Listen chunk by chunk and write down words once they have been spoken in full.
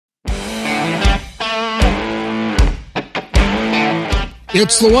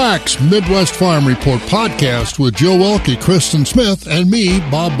It's the Wax Midwest Farm Report podcast with Joe Welke, Kristen Smith, and me,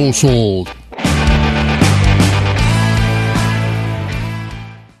 Bob Bosold.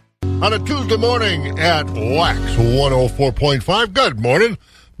 On a Tuesday morning at Wax 104.5. Good morning.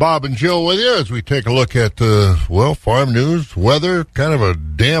 Bob and Joe with you as we take a look at, farm news, weather, kind of a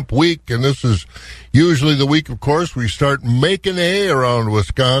damp week. And this is usually the week, of course, we start making hay around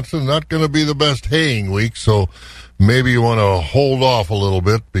Wisconsin. Not going to be the best haying week, so maybe you want to hold off a little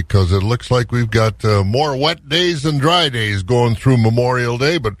bit because it looks like we've got more wet days than dry days going through Memorial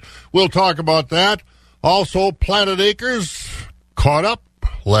Day. But we'll talk about that. Also, planted acres caught up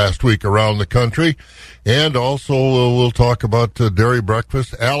last week around the country. And also we'll talk about Dairy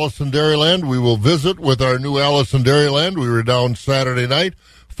Breakfast, Allison Dairyland. We will visit with our new Allison Dairyland. We were down Saturday night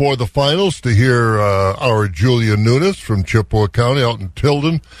for the finals to hear our Julia Nunes from Chippewa County out in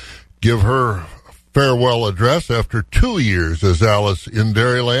Tilden give her farewell address after 2 years as Alice in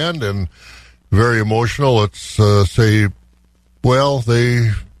Dairyland, and very emotional. Let's say,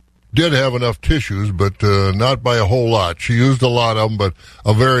 they did have enough tissues, but not by a whole lot. She used a lot of them, but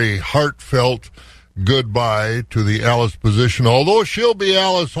a very heartfelt goodbye to the Alice position, although she'll be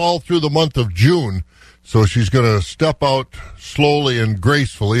Alice all through the month of June. So she's going to step out slowly and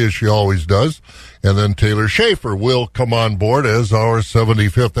gracefully, as she always does. And then Taylor Schaefer will come on board as our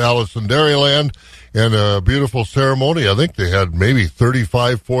 75th Allison Dairyland. And a beautiful ceremony. I think they had maybe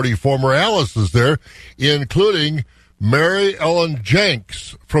 35, 40 former Alices there, including Mary Ellen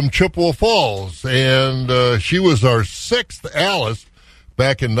Jenks from Chippewa Falls. And she was our sixth Alice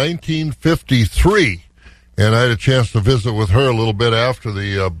back in 1953. And I had a chance to visit with her a little bit after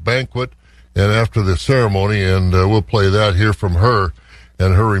the banquet and after the ceremony. And we'll play that here from her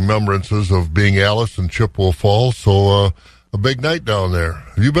and her remembrances of being Alice in Chippewa Falls. So a big night down there.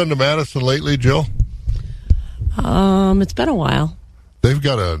 Have you been to Madison lately, Jill? It's been a while. They've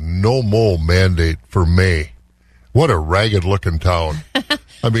got a no-mow mandate for May. What a ragged-looking town.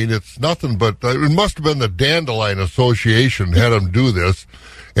 I mean, it's nothing but, it must have been the Dandelion Association had them do this,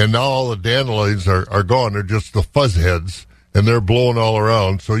 and now all the dandelions are gone. They're just the fuzz heads, and they're blowing all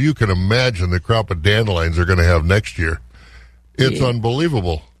around. So you can imagine the crop of dandelions they're going to have next year. It's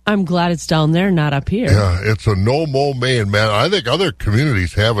unbelievable. I'm glad it's down there, not up here. Yeah, it's a no-mow May, and man, I think other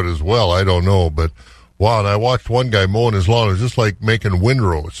communities have it as well. I don't know, but wow, and I watched one guy mowing his lawn. It was just like making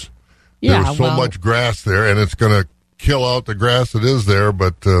windrows. Yeah, there's so much grass there, and it's going to kill out the grass that is there.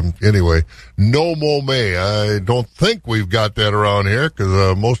 But anyway, no mow May. I don't think we've got that around here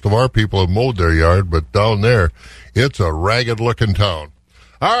because most of our people have mowed their yard. But down there, it's a ragged-looking town.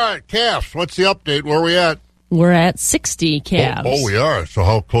 All right, calves, what's the update? Where are we at? We're at 60 calves. Oh, we are. So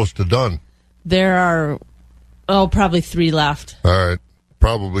how close to done? There are, probably 3 left. All right.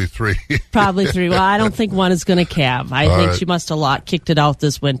 Probably 3. Probably 3. Well, I don't think one is going to calve. I think she must have kicked it out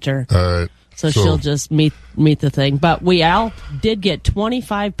this winter. All right. So she'll just meet the thing. But we did get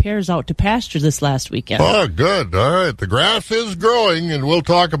 25 pairs out to pasture this last weekend. Oh, good. All right. The grass is growing, and we'll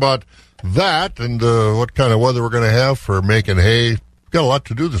talk about that and what kind of weather we're going to have for making hay. Got a lot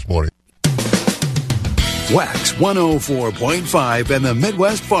to do this morning. Wax 104.5 and the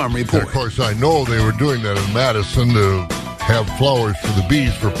Midwest Farm Report. And of course, I know they were doing that in Madison to have flowers for the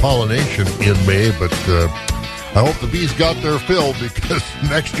bees for pollination in May, but I hope the bees got their fill because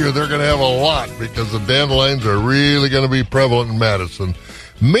next year they're going to have a lot because the dandelions are really going to be prevalent in Madison.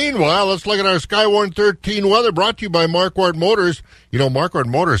 Meanwhile, let's look at our Skywarn 13 weather brought to you by Marquardt Motors. You know, Marquardt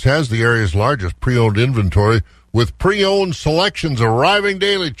Motors has the area's largest pre-owned inventory with pre-owned selections arriving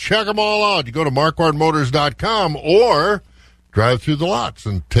daily. Check them all out. You go to marquardtmotors.com or drive through the lots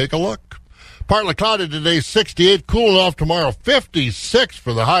and take a look. Partly cloudy today, 68. Cooling off tomorrow, 56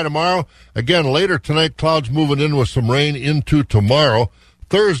 for the high tomorrow. Again, later tonight, clouds moving in with some rain into tomorrow.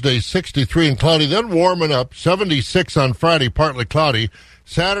 Thursday, 63 and cloudy, then warming up, 76 on Friday, partly cloudy.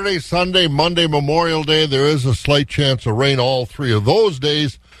 Saturday, Sunday, Monday, Memorial Day, there is a slight chance of rain all 3 of those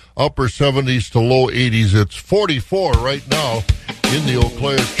days. Upper 70s to low 80s. It's 44 right now in the Eau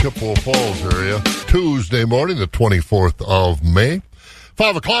Claire, Chippewa Falls area. Tuesday morning, the 24th of May.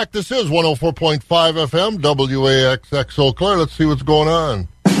 5 o'clock, this is 104.5 FM, WAXX Eau Claire. Let's see what's going on.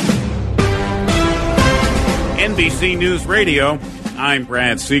 NBC News Radio, I'm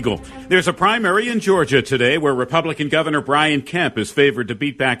Brad Siegel. There's a primary in Georgia today where Republican Governor Brian Kemp is favored to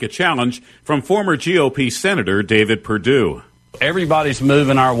beat back a challenge from former GOP Senator David Perdue. Everybody's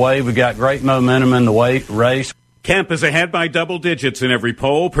moving our way. We got great momentum in the race. Kemp is ahead by double digits in every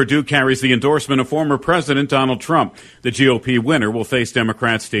poll. Perdue carries the endorsement of former President Donald Trump. The GOP winner will face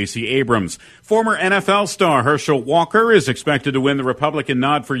Democrat Stacey Abrams. Former NFL star Herschel Walker is expected to win the Republican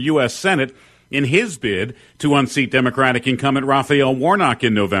nod for U.S. Senate. in his bid to unseat Democratic incumbent Raphael Warnock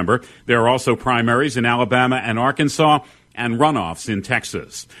in November. There are also primaries in Alabama and Arkansas and runoffs in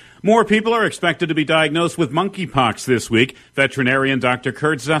Texas. More people are expected to be diagnosed with monkeypox this week. Veterinarian Dr.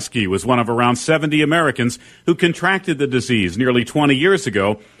 Kurt Zusky was one of around 70 Americans who contracted the disease nearly 20 years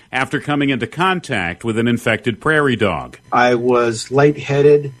ago after coming into contact with an infected prairie dog. I was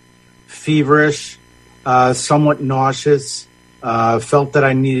lightheaded, feverish, somewhat nauseous. Felt that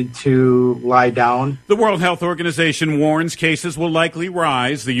I needed to lie down. The World Health Organization warns cases will likely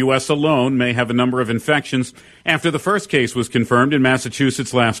rise. The U.S. alone may have a number of infections after the first case was confirmed in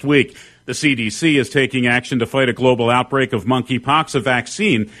Massachusetts last week. The CDC is taking action to fight a global outbreak of monkeypox. A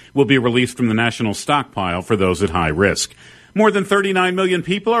vaccine will be released from the national stockpile for those at high risk. More than 39 million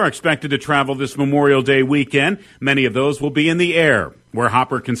people are expected to travel this Memorial Day weekend. Many of those will be in the air, where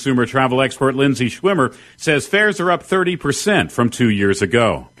Hopper consumer travel expert Lindsay Schwimmer says fares are up 30% from 2 years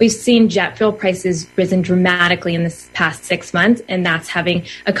ago. We've seen jet fuel prices risen dramatically in this past 6 months, and that's having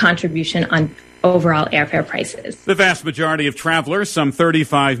a contribution on overall airfare prices. The vast majority of travelers, some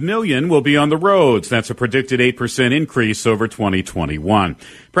 35 million, will be on the roads. That's a predicted 8% increase over 2021.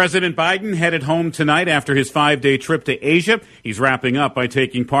 President Biden headed home tonight after his 5-day trip to Asia. He's wrapping up by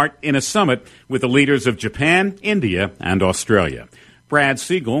taking part in a summit with the leaders of Japan, India, and Australia. Brad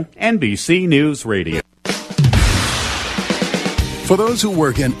Siegel, NBC News Radio. For those who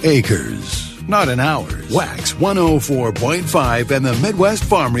work in acres, not in hours, Wax 104.5 and the Midwest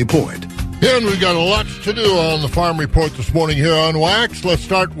Farm Report. And we've got a lot to do on the Farm Report this morning here on Wax. Let's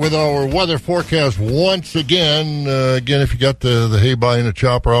start with our weather forecast once again. If you got the hay buy and the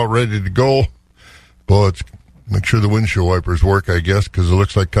chopper out ready to go, make sure the windshield wipers work, I guess, because it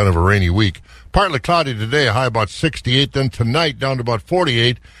looks like kind of a rainy week. Partly cloudy today, a high about 68. Then tonight down to about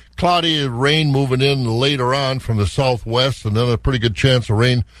 48. Cloudy, rain moving in later on from the southwest, and then a pretty good chance of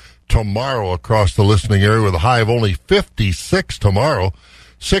rain tomorrow across the listening area with a high of only 56 tomorrow.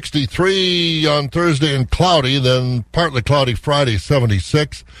 63 on Thursday and cloudy, then partly cloudy Friday,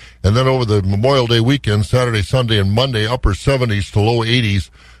 76. And then over the Memorial Day weekend, Saturday, Sunday, and Monday, upper 70s to low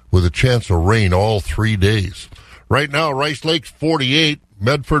 80s with a chance of rain all 3 days. Right now, Rice Lake 48,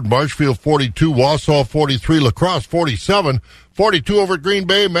 Medford, Marshfield 42, Wausau 43, La Crosse 47, 42 over at Green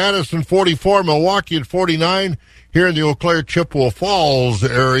Bay, Madison 44, Milwaukee at 49. Here in the Eau Claire, Chippewa Falls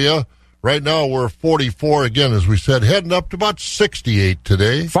area, right now we're 44 again, as we said, heading up to about 68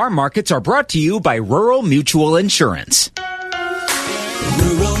 today. Farm markets are brought to you by Rural Mutual Insurance.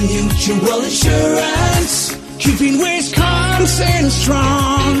 Rural Mutual Insurance, keeping Wisconsin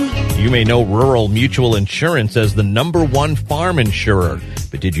strong. You may know Rural Mutual Insurance as the #1 farm insurer,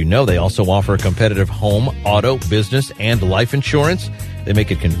 but did you know they also offer competitive home, auto, business, and life insurance? They make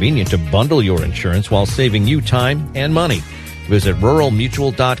it convenient to bundle your insurance while saving you time and money. Visit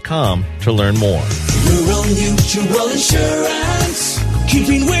ruralmutual.com to learn more. Rural Mutual Insurance,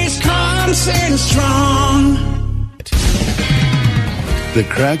 keeping Wisconsin strong. The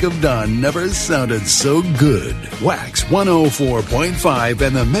crack of dawn never sounded so good. Wax 104.5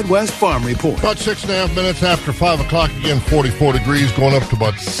 and the Midwest Farm Report. About 6.5 minutes after 5 o'clock, again, 44 degrees, going up to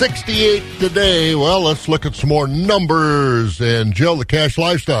about 68 today. Well, let's look at some more numbers. And Jill, the cash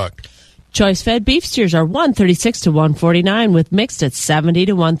livestock. Choice fed beef steers are 136 to 149 with mixed at 70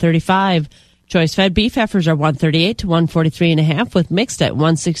 to 135. Choice fed beef heifers are 138 to 143.5 with mixed at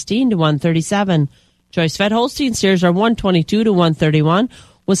 116 to 137. Choice fed Holstein steers are 122 to 131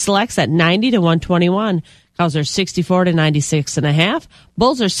 with selects at 90 to 121. Cows are 64 to 96.5.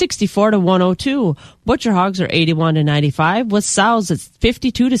 Bulls are 64 to 102. Butcher hogs are 81 to 95 with sows at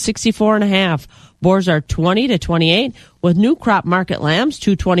 52 to 64.5. Boars are 20 to 28 with new crop market lambs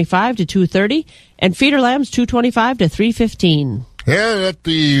 225 to 230 and feeder lambs 225 to 315. And at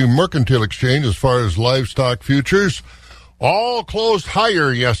the Mercantile Exchange, as far as livestock futures, all closed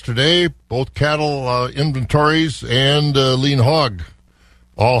higher yesterday. Both cattle inventories and lean hog,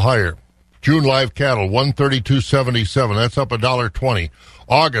 all higher. June live cattle, 132.77. That's up $1.20.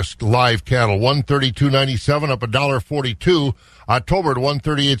 August live cattle, 132.97, up $1.42. October at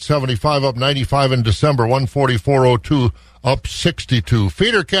 138.75, up 95. In December, 144.02, up 62.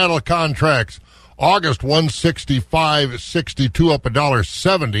 Feeder cattle contracts, August 165.62, up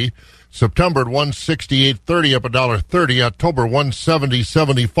 $1.70. September at 168.30, up $1.30. October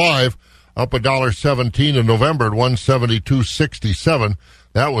 170.75, up $1.17. In November at 172.67.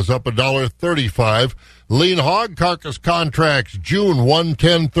 That was up $1.35. Lean hog carcass contracts, June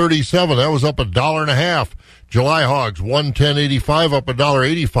 110.37. That was up $1.50. July hogs 110.85, up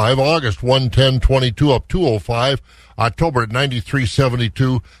 $1.85. August 110.22, up $2.05. October at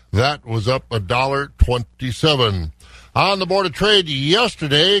 93.72. That was up $1.27. On the Board of Trade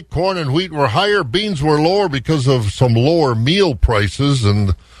yesterday, corn and wheat were higher, beans were lower because of some lower meal prices,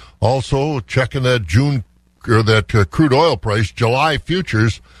 and also checking that crude oil price, July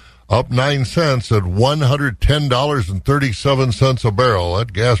futures up 9 cents at $110.37 a barrel.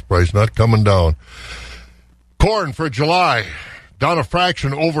 That gas price not coming down. Corn for July down a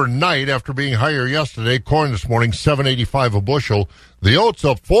fraction overnight after being higher yesterday. Corn this morning $7.85 a bushel. The oats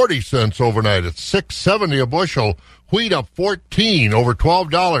up 40 cents overnight at $6.70 a bushel. Wheat up 14, over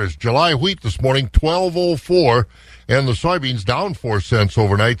 $12. July wheat this morning $12.04, and the soybeans down 4 cents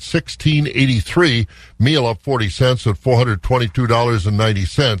overnight, $16.83. Meal up 40 cents at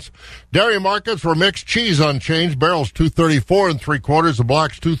 $422.90. Dairy markets were mixed. Cheese unchanged. Barrels $2.34 3/4. The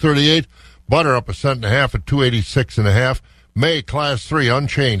blocks $2.38. Butter up 1.5 cents at $2.86.5. May Class 3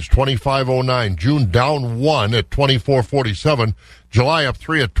 unchanged, $25.09. June down 1 at $24.47. July up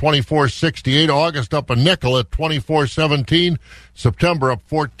 3 at $24.68. August up a nickel at $24.17. September up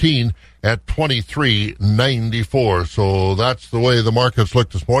 14 at $23.94. So that's the way the markets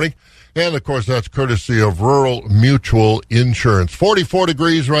look this morning. And, of course, that's courtesy of Rural Mutual Insurance. 44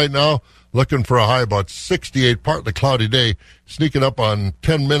 degrees right now. Looking for a high about 68, partly cloudy day. Sneaking up on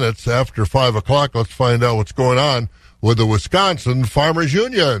 10 minutes after 5 o'clock. Let's find out what's going on with the Wisconsin Farmers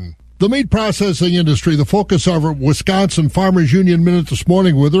Union. The meat processing industry, the focus of our Wisconsin Farmers Union Minute this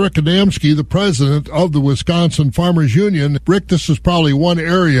morning with Rick Adamski, the president of the Wisconsin Farmers Union. Rick, this is probably one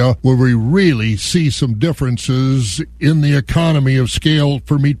area where we really see some differences in the economy of scale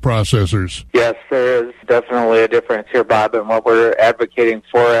for meat processors. Yes, there is definitely a difference here, Bob, and what we're advocating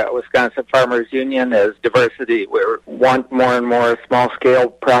for at Wisconsin Farmers Union is diversity. We want more and more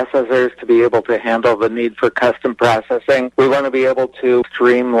small-scale processors to be able to handle the need for custom processing. We want to be able to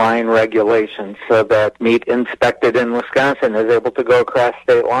streamline regulations so that meat inspected in Wisconsin is able to go across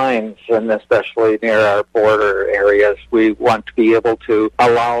state lines, and especially near our border areas. We want to be able to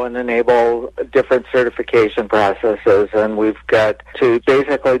allow and enable different certification processes, and we've got to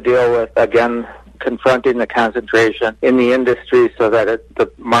basically deal with, again, confronting the concentration in the industry so that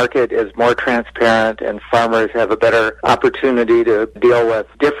the market is more transparent and farmers have a better opportunity to deal with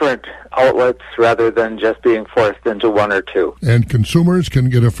different outlets rather than just being forced into one or two. And consumers can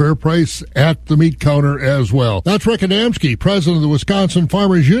get a fair price at the meat counter as well. That's Rick Adamski, president of the Wisconsin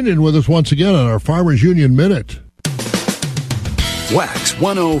Farmers Union, with us once again on our Farmers Union Minute. Wax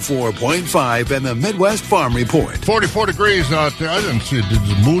 104.5 and the Midwest Farm Report. 44 degrees out there. I didn't see it. Did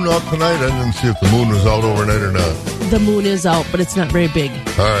the moon out tonight? I didn't see if the moon was out overnight or not. The moon is out, but it's not very big.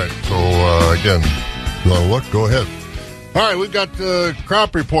 All right. So, again, you want to look? Go ahead. All right. We've got the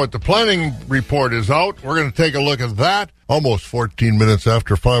crop report. The planting report is out. We're going to take a look at that. Almost 14 minutes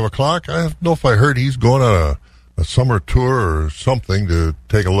after 5 o'clock. I don't know if I heard he's going on a summer tour or something to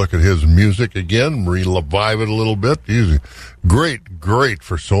take a look at his music again, revive it a little bit. He's great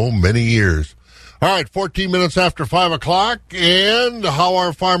for so many years. All right, 14 minutes after 5 o'clock, and how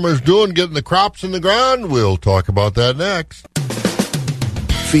our farmers doing getting the crops in the ground? We'll talk about that next.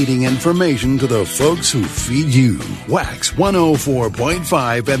 Feeding information to the folks who feed you. Wax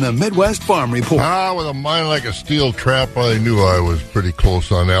 104.5 and the Midwest Farm Report. With a mind like a steel trap, I knew I was pretty close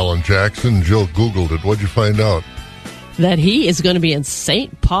on Alan Jackson. Jill Googled it. What'd you find out? That he is going to be in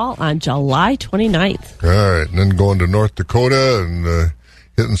St. Paul on July 29th. All right, and then going to North Dakota and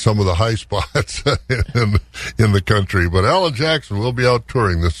hitting some of the high spots in the country. But Alan Jackson will be out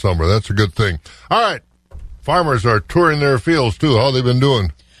touring this summer. That's a good thing. All right, farmers are touring their fields, too. How they been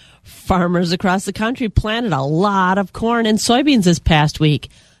doing? Farmers across the country planted a lot of corn and soybeans this past week.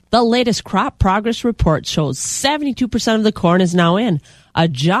 The latest crop progress report shows 72% of the corn is now in, a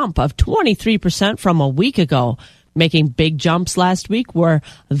jump of 23% from a week ago. Making big jumps last week were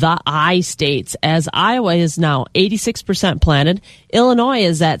the I states, as Iowa is now 86% planted, Illinois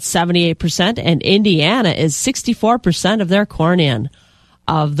is at 78%, and Indiana is 64% of their corn in.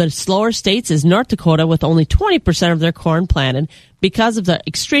 Of the slower states is North Dakota with only 20% of their corn planted because of the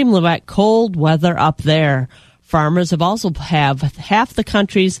extremely wet, cold weather up there. Farmers have also have half the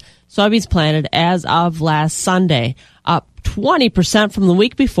country's soybeans planted as of last Sunday, up 20% from the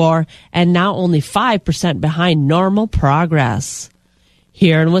week before and now only 5% behind normal progress.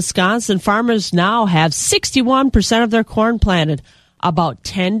 Here in Wisconsin, farmers now have 61% of their corn planted, about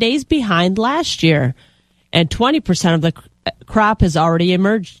 10 days behind last year, and 20% of the crop has already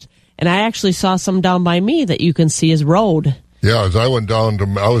emerged. And I actually saw some down by me that you can see as road. Yeah, as I was down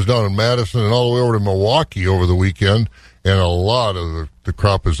in Madison and all the way over to Milwaukee over the weekend, and a lot of the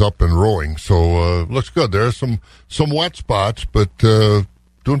crop is up and rowing. So looks good. There's some wet spots, but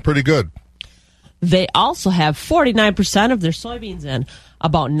doing pretty good. They also have 49% of their soybeans in,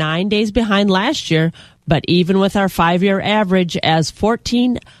 about 9 days behind last year, but even with our 5-year average, as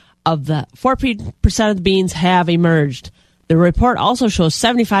 14% of the beans have emerged. The report also shows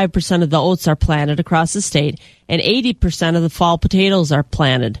 75% of the oats are planted across the state and 80% of the fall potatoes are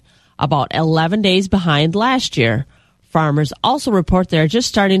planted, about 11 days behind last year. Farmers also report they're just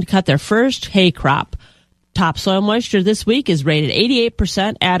starting to cut their first hay crop. Topsoil moisture this week is rated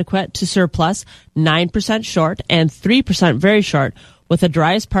 88% adequate to surplus, 9% short, and 3% very short, with the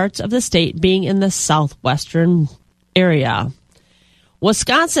driest parts of the state being in the southwestern area.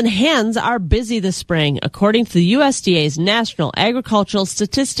 Wisconsin hens are busy this spring. According to the USDA's National Agricultural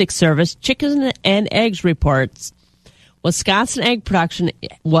Statistics Service Chicken and Eggs reports, Wisconsin egg production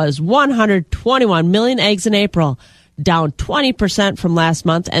was 121 million eggs in April, down 20% from last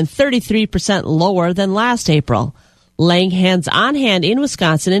month and 33% lower than last April. Laying hens on hand in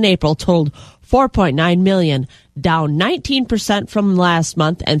Wisconsin in April totaled 4.9 million, down 19% from last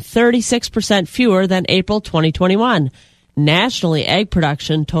month and 36% fewer than April 2021. Nationally, egg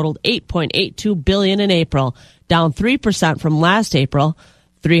production totaled 8.82 billion in April, down 3% from last April.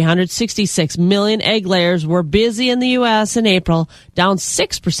 366 million egg layers were busy in the U.S. in April, down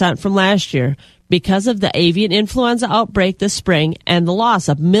 6% from last year. Because of the avian influenza outbreak this spring and the loss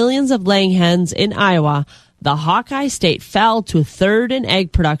of millions of laying hens in Iowa, the Hawkeye State fell to third in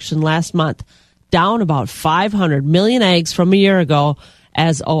egg production last month, down about 500 million eggs from a year ago,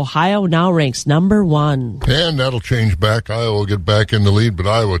 as Ohio now ranks number 1. And that'll change back. Iowa will get back in the lead, but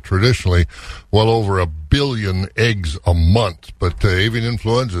Iowa traditionally well over 1 billion eggs a month. But avian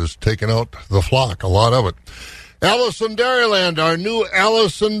influenza has taken out the flock, a lot of it. Allison Dairyland, our new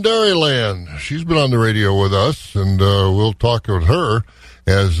Allison Dairyland. She's been on the radio with us, and we'll talk with her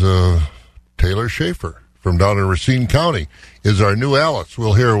as Taylor Schaefer from down in Racine County is our new Alice.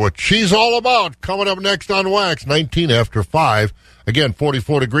 We'll hear what she's all about coming up next on Wax, 19 after 5. Again,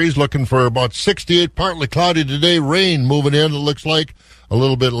 44 degrees, looking for about 68, partly cloudy today. Rain moving in, it looks like, a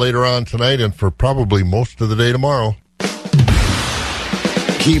little bit later on tonight and for probably most of the day tomorrow.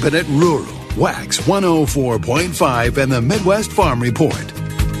 Keeping it rural. Wax 104.5 and the Midwest Farm Report.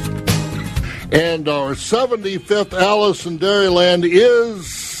 And our 75th Allison Dairyland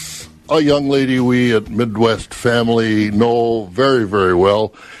is a young lady we at Midwest Family know very, very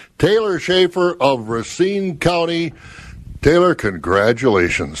well. Taylor Schaefer of Racine County. Taylor,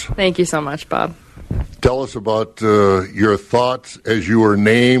 congratulations. Thank you so much, Bob. Tell us about your thoughts as you were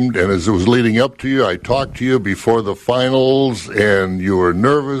named and as it was leading up to you. I talked to you before the finals, and you were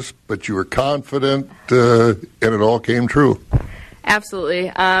nervous, but you were confident, and it all came true.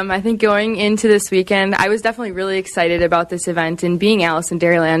 Absolutely. I think going into this weekend, I was definitely really excited about this event and being Allison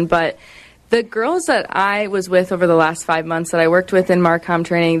Dairyland, but the girls that I was with over the last 5 months that I worked with in Marcom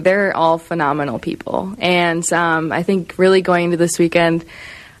training, they're all phenomenal people. And I think really going into this weekend,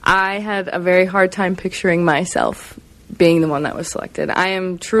 I had a very hard time picturing myself being the one that was selected. I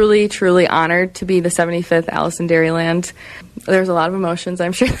am truly, truly honored to be the 75th Allison Dairyland. There's a lot of emotions,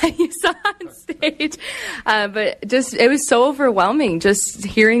 I'm sure, that you saw on stage. But just, it was so overwhelming just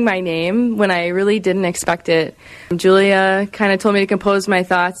hearing my name when I really didn't expect it. Julia kind of told me to compose my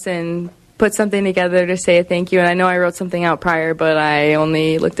thoughts and put something together to say a thank you. And I know I wrote something out prior, but I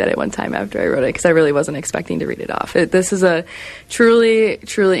only looked at it one time after I wrote it because I really wasn't expecting to read it off. This is a truly,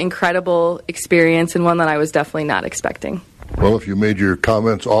 truly incredible experience and one that I was definitely not expecting. Well, if you made your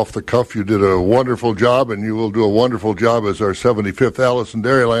comments off the cuff, you did a wonderful job, and you will do a wonderful job as our 75th Allison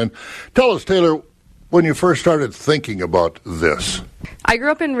Dairyland. Tell us, Taylor, when you first started thinking about this. I grew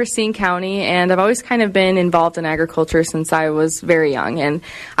up in Racine County, and I've always kind of been involved in agriculture since I was very young. And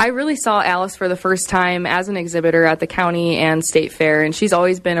I really saw Alice for the first time as an exhibitor at the county and state fair, and she's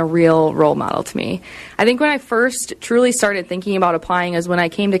always been a real role model to me. I think when I first truly started thinking about applying is when I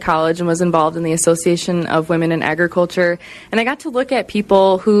came to college and was involved in the Association of Women in Agriculture, and I got to look at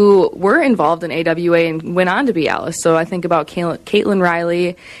people who were involved in AWA and went on to be Alice. So I think about Caitlin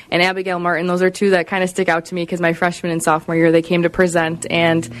Riley and Abigail Martin. Those are two that kind of stick out to me because my freshman and sophomore year they came to present.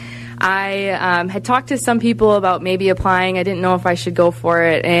 And I had talked to some people about maybe applying. I didn't know if I should go for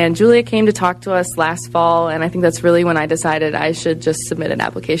it. And Julia came to talk to us last fall, and I think that's really when I decided I should just submit an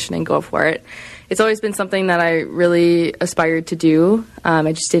application and go for it. It's always been something that I really aspired to do.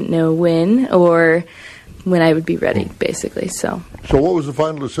 I just didn't know when or when I would be ready, basically. So what was the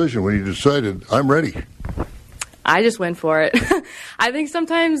final decision when you decided, I'm ready? I just went for it. I think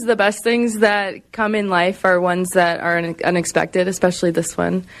sometimes the best things that come in life are ones that are unexpected, especially this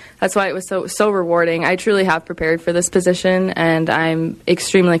one. That's why it was so rewarding. I truly have prepared for this position, and I'm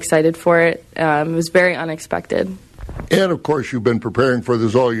extremely excited for it. It was very unexpected. And, of course, you've been preparing for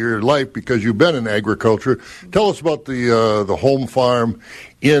this all your life because you've been in agriculture. Tell us about the home farm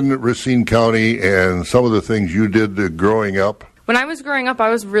in Racine County and some of the things you did growing up. When I was growing up, I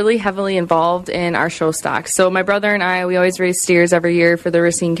was really heavily involved in our show stock. So my brother and I, we always raised steers every year for the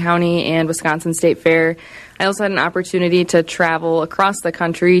Racine County and Wisconsin State Fair. I also had an opportunity to travel across the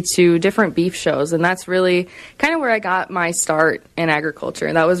country to different beef shows, and that's really kind of where I got my start in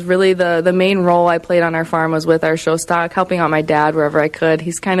agriculture. That was really the main role I played on our farm, was with our show stock, helping out my dad wherever I could.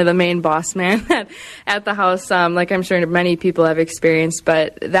 He's kind of the main boss man at the house, like I'm sure many people have experienced,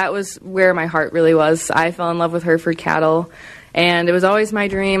 but that was where my heart really was. I fell in love with Hereford cattle. And it was always my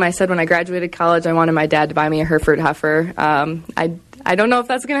dream. I said when I graduated college, I wanted my dad to buy me a Hereford heifer. I don't know if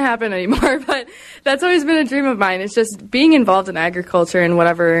that's going to happen anymore, but that's always been a dream of mine. It's just being involved in agriculture in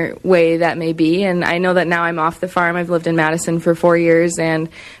whatever way that may be. And I know that now I'm off the farm. I've lived in Madison for 4 years, and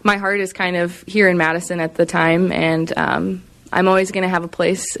my heart is kind of here in Madison at the time. And I'm always going to have a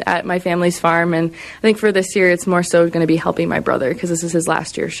place at my family's farm. And I think for this year, it's more so going to be helping my brother because this is his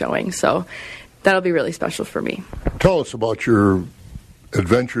last year showing. So that'll be really special for me. Tell us about your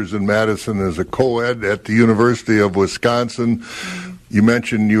adventures in Madison as a co-ed at the University of Wisconsin. Mm-hmm. You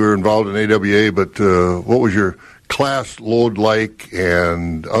mentioned you were involved in AWA, but what was your class load like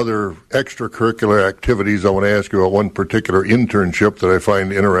and other extracurricular activities? I want to ask you about one particular internship that I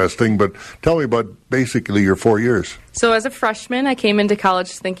find interesting, but tell me about basically your 4 years. So as a freshman, I came into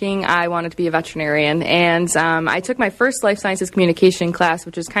college thinking I wanted to be a veterinarian, and I took my first life sciences communication class,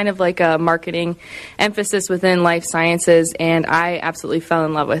 which is kind of like a marketing emphasis within life sciences, and I absolutely fell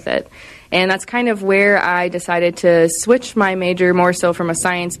in love with it. And that's kind of where I decided to switch my major more so from a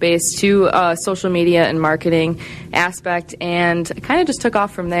science base to a social media and marketing aspect, and kind of just took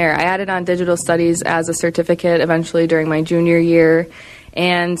off from there. I added on digital studies as a certificate eventually during my junior year.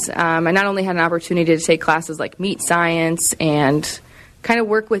 And I not only had an opportunity to take classes like meat science and kind of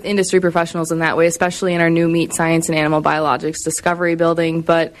work with industry professionals in that way, especially in our new meat science and animal biologics discovery building,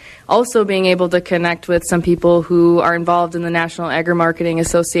 but also being able to connect with some people who are involved in the National Agri-Marketing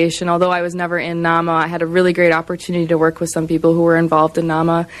Association. Although I was never in NAMA, I had a really great opportunity to work with some people who were involved in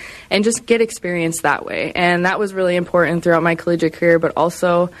NAMA and just get experience that way. And that was really important throughout my collegiate career, but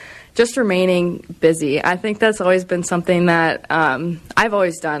also just remaining busy. I think that's always been something that I've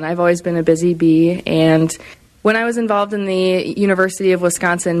always done. I've always been a busy bee, and when I was involved in the University of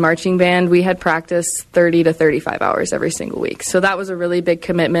Wisconsin marching band, we had practice 30 to 35 hours every single week. So that was a really big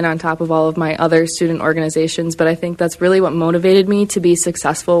commitment on top of all of my other student organizations, but I think that's really what motivated me to be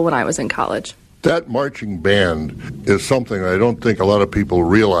successful when I was in college. That marching band is something I don't think a lot of people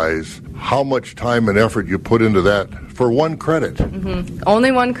realize how much time and effort you put into that for one credit. Mm-hmm.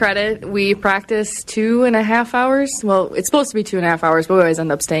 Only one credit. We practice 2.5 hours. Well, it's supposed to be 2.5 hours, but we always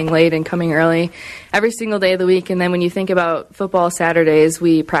end up staying late and coming early every single day of the week. And then when you think about football Saturdays,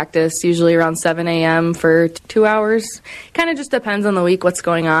 we practice usually around 7 a.m. for 2 hours. Kind of just depends on the week what's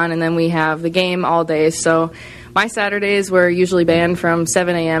going on. And then we have the game all day. So my Saturdays were usually banned from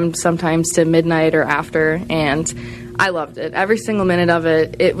 7 a.m. sometimes to midnight or after, and I loved it. Every single minute of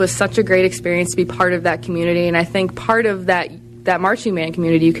it. It was such a great experience to be part of that community, and I think part of that marching band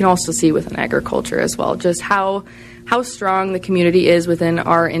community you can also see within agriculture as well, just how strong the community is within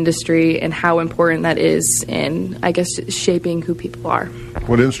our industry and how important that is in, I guess, shaping who people are.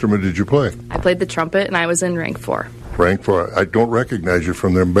 What instrument did you play? I played the trumpet, and I was in rank 4. Rank 4. I don't recognize you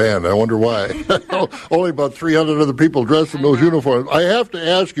from their band. I wonder why. Only about 300 other people dressed in those uniforms. I have to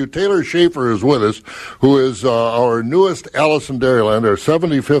ask you, Taylor Schaefer is with us, who is our newest Allison Dairyland, our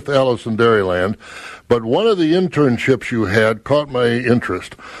 75th Allison Dairyland. But one of the internships you had caught my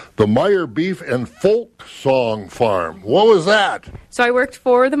interest, the Meyer Beef and Folk Song Farm. What was that? So I worked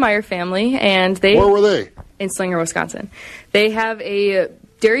for the Meyer family, and Where were they? In Slinger, Wisconsin. They have a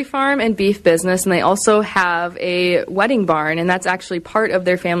dairy farm and beef business, and they also have a wedding barn, and that's actually part of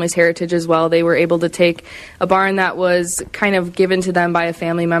their family's heritage as well. They were able to take a barn that was kind of given to them by a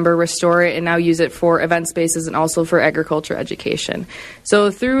family member, restore it, and now use it for event spaces and also for agriculture education. So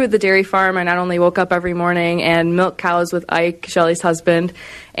through the dairy farm, I not only woke up every morning and milked cows with Ike, Shelly's husband,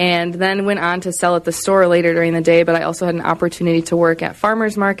 and then went on to sell at the store later during the day, but I also had an opportunity to work at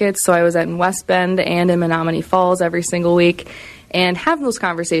farmers markets, so I was in West Bend and in Menominee Falls every single week. and have those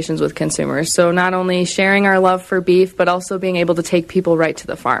conversations with consumers. So not only sharing our love for beef, but also being able to take people right to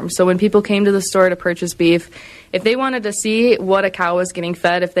the farm. So when people came to the store to purchase beef, if they wanted to see what a cow was getting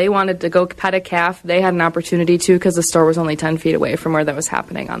fed, if they wanted to go pet a calf, they had an opportunity to, because the store was only 10 feet away from where that was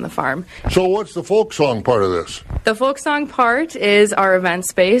happening on the farm. So what's the folk song part of this? The folk song part is our event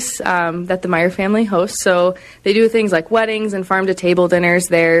space that the Meyer family hosts. So they do things like weddings and farm-to-table dinners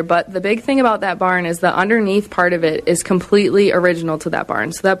there. But the big thing about that barn is the underneath part of it is completely original to that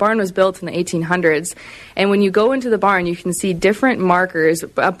barn. So that barn was built in the 1800s. And when you go into the barn, you can see different markers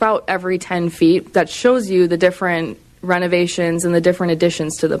about every 10 feet that shows you the different renovations and the different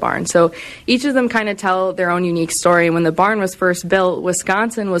additions to the barn. So each of them kind of tell their own unique story. When the barn was first built,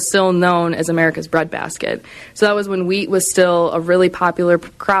 Wisconsin was still known as America's breadbasket. So that was when wheat was still a really popular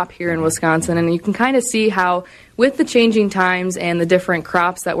crop here in Wisconsin. And you can kind of see how with the changing times and the different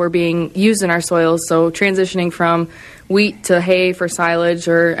crops that were being used in our soils, so transitioning from wheat to hay for silage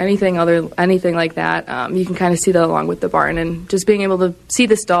or anything like that, you can kind of see that along with the barn. And just being able to see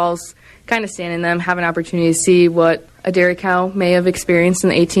the stalls, kind of stand in them, have an opportunity to see what a dairy cow may have experienced in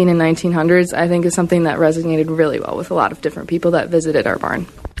the 18 and 1900s, I think is something that resonated really well with a lot of different people that visited our barn.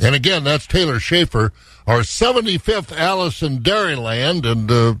 And again, that's Taylor Schaefer, our 75th Alice in Dairyland.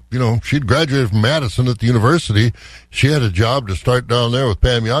 And, she'd graduated from Madison at the university. She had a job to start down there with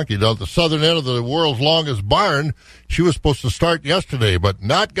Pam Yonke down at the southern end of the world's longest barn. She was supposed to start yesterday, but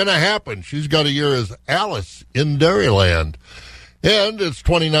not going to happen. She's got a year as Alice in Dairyland. And it's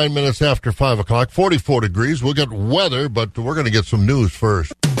 29 minutes after 5 o'clock, 44 degrees. We'll get weather, but we're going to get some news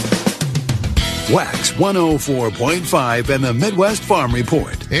first. Wax 104.5 and the Midwest Farm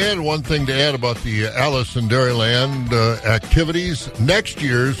Report. And one thing to add about the Alice in Dairyland activities, next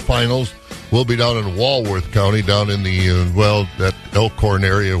year's finals will be down in Walworth County, down in the, that Elkhorn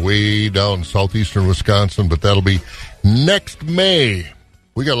area, way down southeastern Wisconsin, but that'll be next May.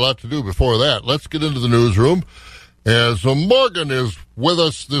 We got a lot to do before that. Let's get into the newsroom. As Morgan is with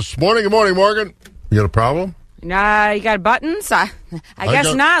us this morning. Good morning, Morgan. You got a problem? Nah, you got buttons? I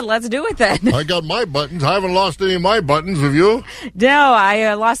guess not. Let's do it then. I got my buttons. I haven't lost any of my buttons. Have you? No,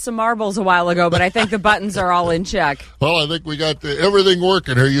 I lost some marbles a while ago, but I think the buttons are all in check. Well, I think we got everything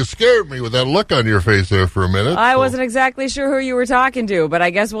working here. You scared me with that look on your face there for a minute. I wasn't exactly sure who you were talking to, but I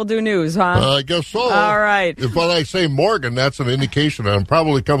guess we'll do news, huh? I guess so. All right. If when I say Morgan, that's an indication I'm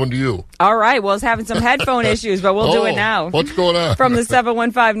probably coming to you. All right. Well, it's having some headphone issues, but we'll do it now. What's going on? From the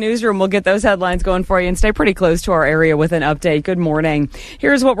 715 newsroom, we'll get those headlines going for you and stay pretty close to our area with an update. Good morning.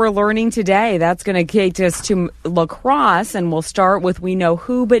 Here's what we're learning today. That's going to take us to La Crosse, and we'll start with we know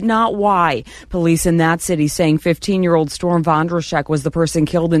who but not why. Police in that city saying 15-year-old Storm Vondrashek was the person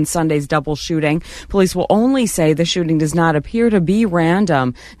killed in Sunday's double shooting. Police will only say the shooting does not appear to be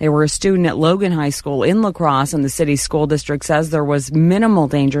random. They were a student at Logan High School in La Crosse, and the city's school district says there was minimal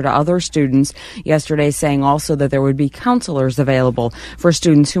danger to other students. Yesterday saying also that there would be counselors available for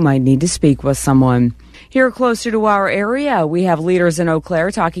students who might need to speak with someone. Here closer to our area, we have leaders in Eau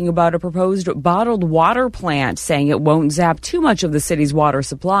Claire talking about a proposed bottled water plant, saying it won't zap too much of the city's water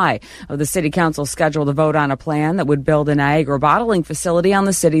supply. The city council scheduled a vote on a plan that would build a Niagara bottling facility on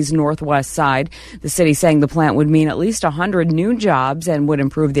the city's northwest side. The city saying the plant would mean at least 100 new jobs and would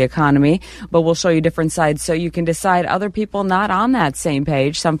improve the economy. But we'll show you different sides so you can decide. Other people not on that same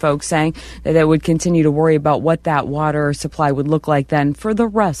page. Some folks saying that they would continue to worry about what that water supply would look like then for the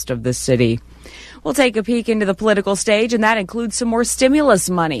rest of the city. We'll take a peek into the political stage, and that includes some more stimulus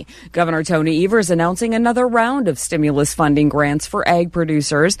money. Governor Tony Evers announcing another round of stimulus funding grants for ag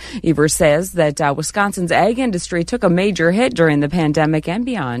producers. Evers says that Wisconsin's ag industry took a major hit during the pandemic and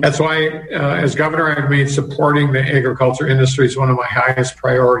beyond. That's why, as governor, I've made supporting the agriculture industry is one of my highest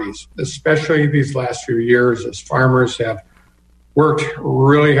priorities, especially these last few years as farmers have worked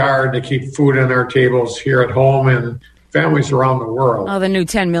really hard to keep food on our tables here at home and families around the world. The new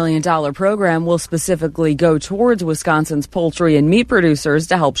 $10 million program will specifically go towards Wisconsin's poultry and meat producers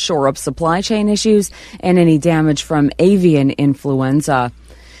to help shore up supply chain issues and any damage from avian influenza.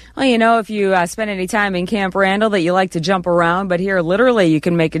 Well, if you spend any time in Camp Randall that you like to jump around, but here literally you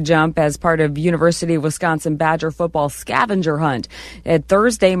can make a jump as part of University of Wisconsin Badger football scavenger hunt.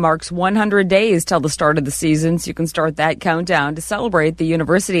 Thursday marks 100 days till the start of the season, so you can start that countdown. To celebrate, the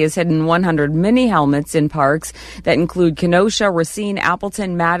university has hidden 100 mini helmets in parks that include Kenosha, Racine,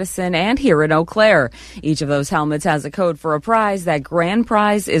 Appleton, Madison, and here in Eau Claire. Each of those helmets has a code for a prize. That grand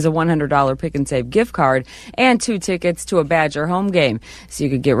prize is a $100 Pick and Save gift card and 2 tickets to a Badger home game. So you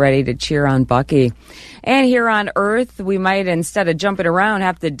could get ready to cheer on Bucky. And here on Earth, we might, instead of jumping around,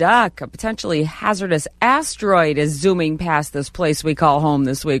 have to duck. A potentially hazardous asteroid is zooming past this place we call home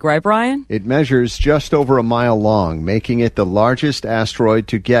this week. Right, Brian? It measures just over a mile long, making it the largest asteroid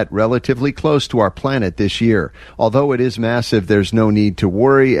to get relatively close to our planet this year. Although it is massive, there's no need to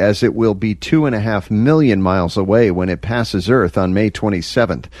worry, as it will be 2.5 million miles away when it passes Earth on May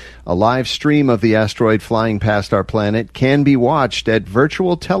 27th. A live stream of the asteroid flying past our planet can be watched at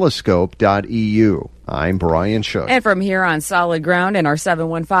virtualtelescope.eu. I'm Brian Shook. And from here on Solid Ground in our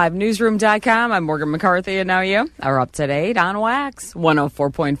 715newsroom.com, I'm Morgan McCarthy, and now you are up to date on Wax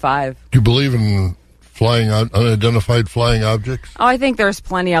 104.5. Do you believe in unidentified flying objects? Oh, I think there's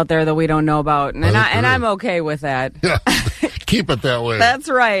plenty out there that we don't know about, and I'm okay with that. Yeah, keep it that way. That's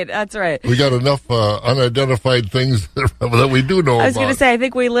right. That's right. We got enough unidentified things that we do know about. I was going to say, I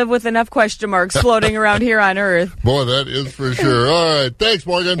think we live with enough question marks floating around here on Earth. Boy, that is for sure. All right. Thanks,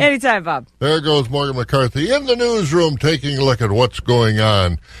 Morgan. Anytime, Bob. There goes Morgan McCarthy in the newsroom taking a look at what's going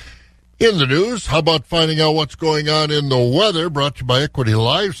on in the news. How about finding out what's going on in the weather? Brought to you by Equity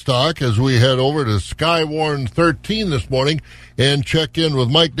Livestock as we head over to Skywarn 13 this morning and check in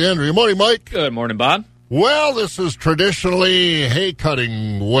with Mike Dandry. Good morning, Mike. Good morning, Bob. Well, this is traditionally hay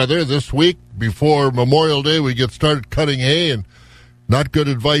cutting weather this week. Before Memorial Day, we get started cutting hay, and not good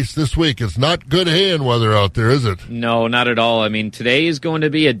advice this week. It's not good haying weather out there, is it? No, not at all. I mean, today is going to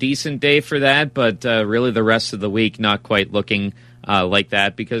be a decent day for that, but really the rest of the week not quite looking like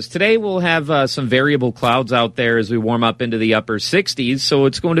that, because today we'll have some variable clouds out there as we warm up into the upper 60s, so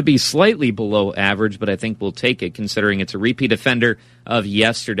it's going to be slightly below average, but I think we'll take it considering it's a repeat offender of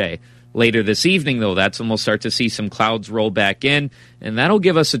yesterday. Later this evening, though, that's when we'll start to see some clouds roll back in, and that'll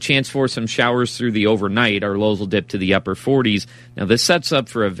give us a chance for some showers through the overnight. Our lows will dip to the upper 40s. Now, this sets up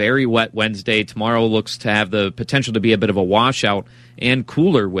for a very wet Wednesday. Tomorrow looks to have the potential to be a bit of a washout and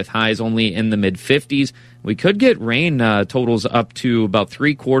cooler with highs only in the mid-50s. We could get rain totals up to about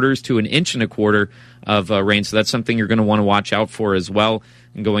 3/4 to 1.25 inches of rain, so that's something you're going to want to watch out for as well.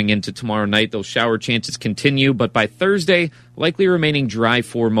 And going into tomorrow night, those shower chances continue, but by Thursday, likely remaining dry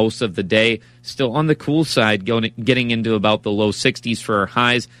for most of the day. Still on the cool side, getting into about the low 60s for our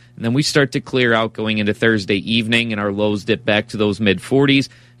highs. And then we start to clear out going into Thursday evening, and our lows dip back to those mid-40s.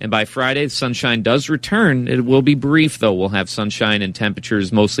 And by Friday, the sunshine does return. It will be brief, though. We'll have sunshine and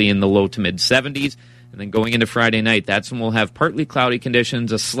temperatures mostly in the low to mid-70s. And then going into Friday night, that's when we'll have partly cloudy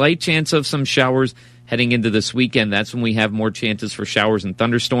conditions, a slight chance of some showers. Heading into this weekend, that's when we have more chances for showers and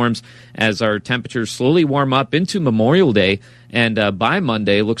thunderstorms as our temperatures slowly warm up into Memorial Day. And by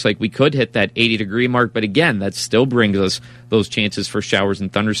Monday, it looks like we could hit that 80-degree mark. But again, that still brings us those chances for showers and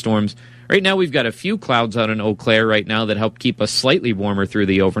thunderstorms. Right now, we've got a few clouds out in Eau Claire right now that help keep us slightly warmer through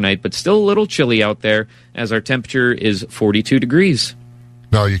the overnight, but still a little chilly out there as our temperature is 42 degrees.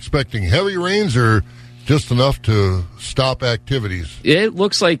 Now, are you expecting heavy rains or just enough to stop activities? It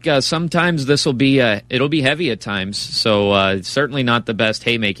looks like sometimes it'll be heavy at times, so certainly not the best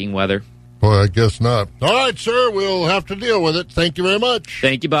haymaking weather. Boy, I guess not. All right, sir, we'll have to deal with it. Thank you very much.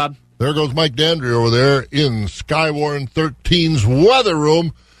 Thank you, Bob. There goes Mike Dandry over there in Skywarn 13's weather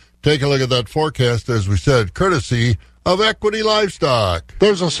room. Take a look at that forecast, as we said, courtesy of Equity Livestock.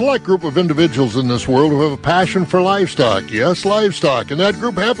 There's a select group of individuals in this world who have a passion for livestock. Yes, livestock. And that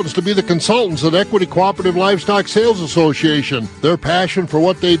group happens to be the consultants at Equity Cooperative Livestock Sales Association. Their passion for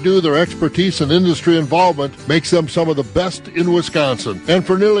what they do, their expertise and industry involvement makes them some of the best in Wisconsin. And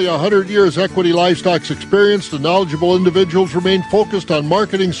for nearly 100 years, Equity Livestock's experienced and knowledgeable individuals remain focused on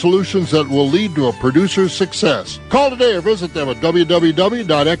marketing solutions that will lead to a producer's success. Call today or visit them at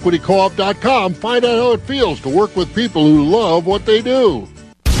www.equitycoop.com. Find out how it feels to work with people who love what they do.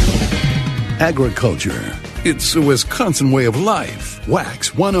 Agriculture. It's a Wisconsin way of life. Wax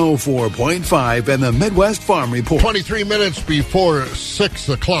 104.5 and the Midwest Farm Report. 23 minutes before 6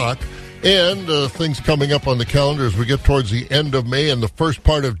 o'clock. And things coming up on the calendar as we get towards the end of May and the first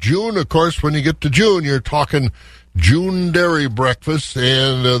part of June. Of course, when you get to June, you're talking June Dairy Breakfast.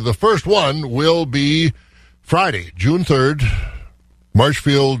 And the first one will be Friday, June 3rd.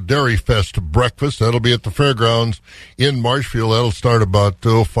 Marshfield Dairy Fest breakfast. That'll be at the fairgrounds in Marshfield. That'll start about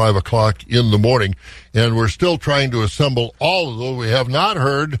 5 o'clock in the morning. And we're still trying to assemble all of those. We have not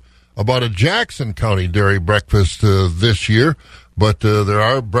heard about a Jackson County Dairy Breakfast this year, but there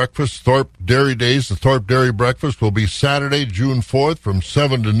are breakfasts, Thorpe Dairy Days. The Thorpe Dairy Breakfast will be Saturday, June 4th from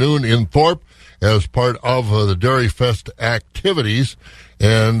 7 to noon in Thorpe as part of the Dairy Fest activities.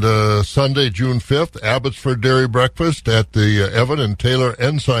 And Sunday, June 5th, Abbotsford Dairy Breakfast at the Evan and Taylor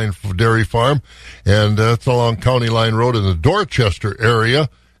Ensign Dairy Farm. And that's along County Line Road in the Dorchester area.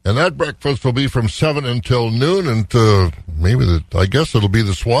 And that breakfast will be from 7 until noon, and I guess it'll be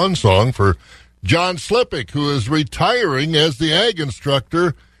the swan song for John Slippick, who is retiring as the ag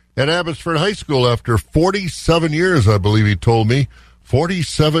instructor at Abbotsford High School after 47 years, I believe he told me.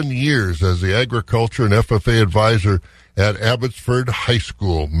 47 years as the agriculture and FFA advisor at Abbotsford High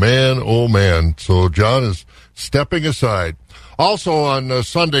School. Man, oh man. So John is stepping aside. Also on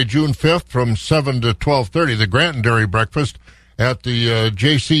Sunday, June 5th from 7 to 12:30, the Granton Dairy Breakfast at the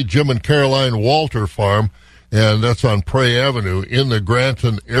J.C. Jim and Caroline Walter Farm, and that's on Prey Avenue in the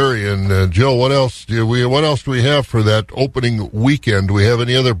Granton area. And Jill, what else do we have for that opening weekend? Do we have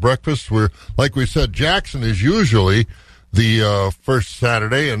any other breakfasts? Like we said, Jackson is usually the first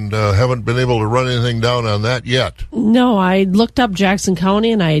Saturday, and haven't been able to run anything down on that yet. No, I looked up Jackson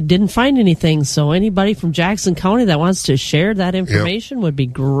County, and I didn't find anything. So anybody from Jackson County that wants to share that information would be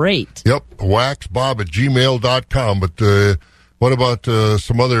great. Yep, waxbob@gmail.com. But what about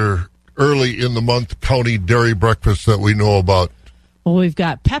some other early-in-the-month county dairy breakfasts that we know about? Well, we've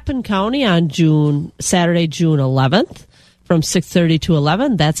got Pepin County on Saturday, June 11th from 6:30 to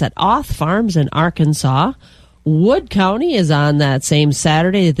 11. That's at Auth Farms in Arkansas. Wood County is on that same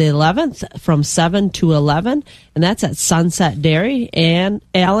Saturday, the 11th, from 7 to 11, and that's at Sunset Dairy. And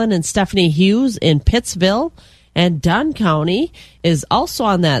Alan and Stephanie Hughes in Pittsville. And Dunn County is also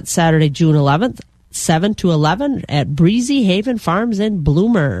on that Saturday, June 11th, 7 to 11 at Breezy Haven Farms in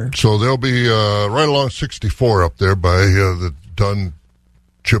Bloomer. So they'll be right along 64 up there by the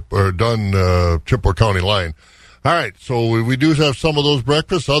Chippewa County line. All right, so we do have some of those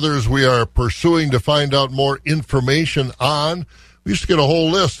breakfasts. Others we are pursuing to find out more information on. We used to get a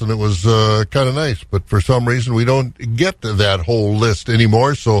whole list, and it was kind of nice, but for some reason we don't get to that whole list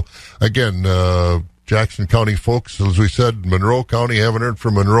anymore. So, again, Jackson County folks, as we said, Monroe County, haven't heard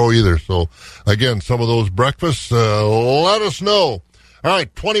from Monroe either. So, again, some of those breakfasts, let us know. All right,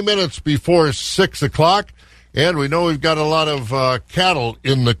 20 minutes before 6 o'clock. And we know we've got a lot of cattle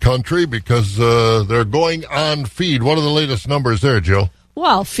in the country because they're going on feed. What are the latest numbers there, Jill?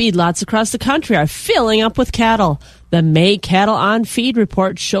 Well, feedlots across the country are filling up with cattle. The May Cattle on Feed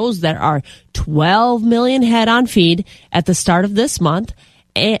report shows there are 12 million head on feed at the start of this month,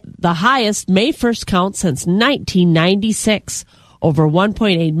 the highest May 1st count since 1996. Over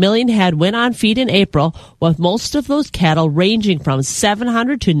 1.8 million head went on feed in April, with most of those cattle ranging from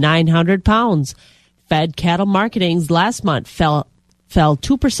 700 to 900 pounds. Fed cattle marketings last month fell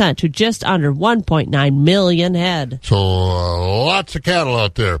 2% to just under 1.9 million head. So lots of cattle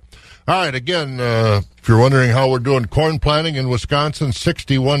out there. All right, again, if you're wondering how we're doing corn planting in Wisconsin,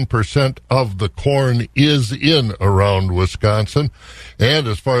 61% of the corn is in around Wisconsin. And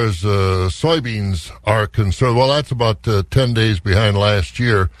as far as soybeans are concerned, well, that's about 10 days behind last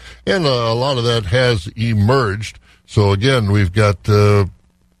year. And a lot of that has emerged. So, again, we've got,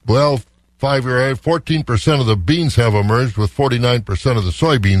 14% of the beans have emerged, with 49% of the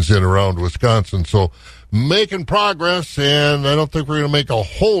soybeans in around Wisconsin. So making progress, and I don't think we're going to make a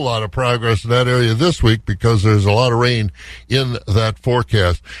whole lot of progress in that area this week because there's a lot of rain in that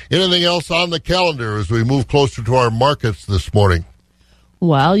forecast. Anything else on the calendar as we move closer to our markets this morning?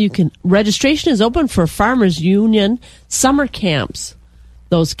 Well, registration is open for Farmers Union summer camps.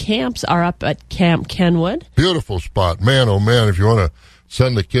 Those camps are up at Camp Kenwood. Beautiful spot. Man, oh man, if you want to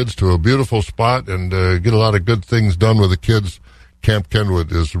send the kids to a beautiful spot and get a lot of good things done with the kids, Camp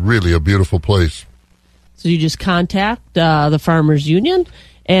Kenwood is really a beautiful place. So you just contact the Farmers Union,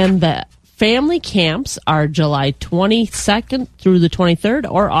 and the family camps are July 22nd through the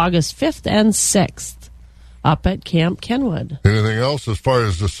 23rd or August 5th and 6th up at Camp Kenwood. Anything else as far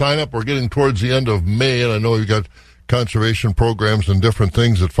as the sign-up? We're getting towards the end of May, and I know you've got conservation programs and different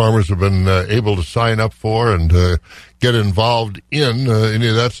things that farmers have been able to sign up for and get involved in. Any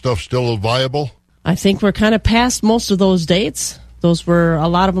of that stuff still viable? I think we're kind of past most of those dates. A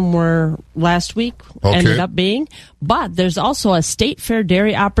lot of them were last week, ended up being. But there's also a state fair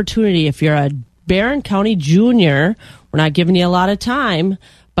dairy opportunity if you're a Barron County junior. We're not giving you a lot of time,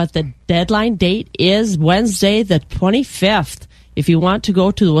 but the deadline date is Wednesday, the 25th. If you want to go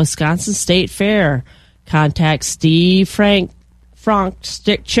to the Wisconsin State Fair, contact Steve Frank,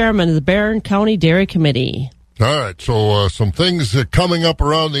 chairman of the Barron County Dairy Committee. All right, so some things coming up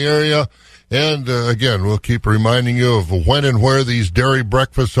around the area. And, again, we'll keep reminding you of when and where these dairy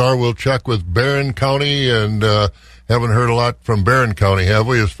breakfasts are. We'll check with Barron County, and haven't heard a lot from Barron County, have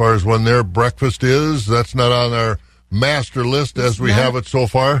we, as far as when their breakfast is? That's not on our master list as we have it so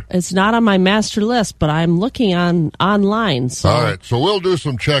far? It's not on my master list, but I'm looking online. So. All right, so we'll do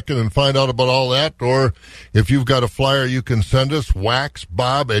some checking and find out about all that. Or if you've got a flyer, you can send us,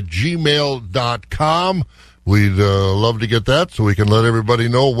 waxbob@gmail.com. We'd love to get that so we can let everybody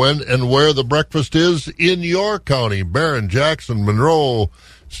know when and where the breakfast is in your county. Barron, Jackson, Monroe,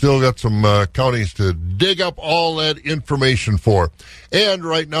 still got some counties to dig up all that information for. And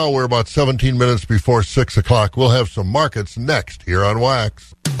right now we're about 17 minutes before 6 o'clock. We'll have some markets next here on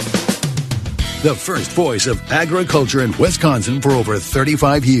Wax. The first voice of agriculture in Wisconsin for over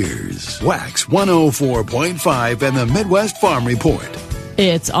 35 years. Wax 104.5 and the Midwest Farm Report.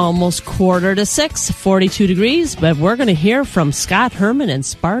 It's almost 5:45, 42 degrees, but we're going to hear from Scott Herman and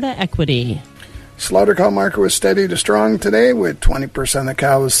Sparta Equity. Slaughter cow market was steady to strong today, with 20% of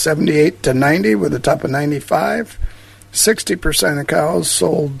cows 78 to 90 with a top of 95. 60% of cows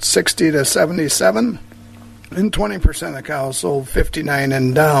sold 60 to 77, and 20% of cows sold 59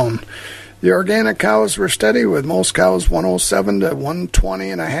 and down. The organic cows were steady, with most cows 107 to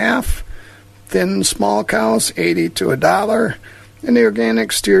 120 and a half. Thin small cows 80 to $1, and the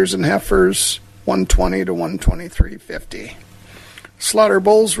organic steers and heifers 120 to 123.50. Slaughter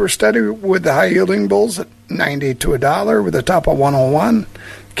bulls were steady, with the high-yielding bulls at 90 to $1 with a top of 101.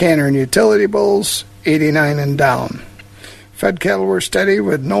 Canner and utility bulls 89 and down. Fed cattle were steady,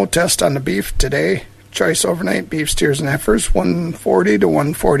 with no test on the beef today. Choice overnight beef steers and heifers 140 to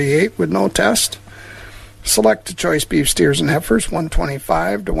 148 with no test. Select choice beef steers and heifers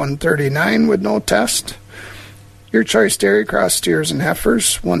 125 to 139 with no test. Your choice dairy cross steers and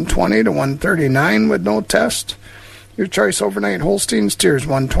heifers 120 to 139 with no test. Your choice overnight Holstein steers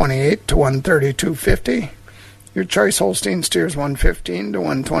 128 to 132.50. Your choice Holstein steers 115 to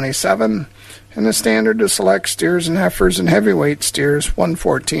 127. And the standard to select steers and heifers and heavyweight steers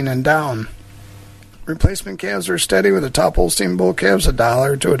 114 and down. Replacement calves are steady, with the top Holstein bull calves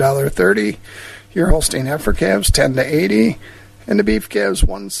 $1 to $1.30. Your Holstein heifer calves 10 to 80, and the beef calves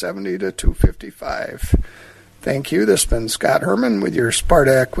 170 to 255. Thank you. This has been Scott Herman with your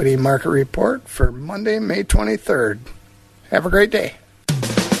Sparta Equity Market Report for Monday, May 23rd. Have a great day.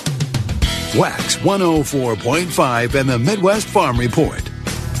 Wax 104.5 and the Midwest Farm Report.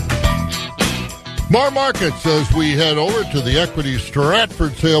 More markets as we head over to the Equity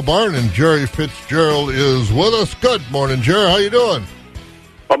Stratford Sale Barn, and Jerry Fitzgerald is with us. Good morning, Jerry. How you doing?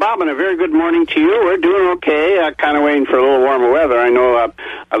 Well, Bob, and a very good morning to you. We're doing okay. Kind of waiting for a little warmer weather. I know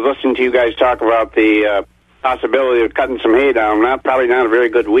I was listening to you guys talk about the possibility of cutting some hay down. Probably not a very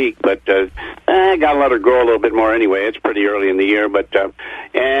good week, but I got to let her grow a little bit more anyway. It's pretty early in the year, but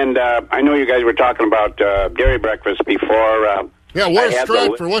and I know you guys were talking about dairy breakfast before. Yeah, where's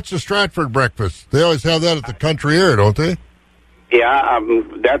Stratford? What's the Stratford breakfast? They always have that at the Country Air, don't they? Yeah,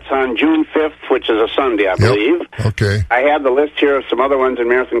 that's on June 5th, which is a Sunday, I believe. Okay. I have the list here of some other ones in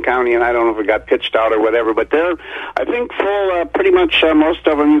Marathon County, and I don't know if it got pitched out or whatever, but they're, I think, full, pretty much most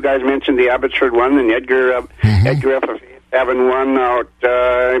of them. You guys mentioned the Abbotsford one, and Edgar FFA having one out,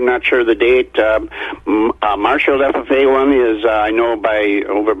 I'm not sure the date. Marshall FFA one is, I know,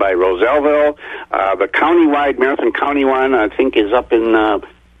 over by Roselleville. The countywide, Marathon County one, I think, is up in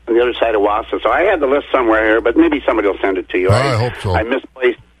on the other side of Wausau. So I had the list somewhere here, but maybe somebody will send it to you. I hope so. I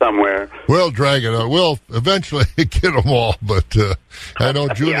misplaced it somewhere. We'll drag it out. We'll eventually get them all, but I know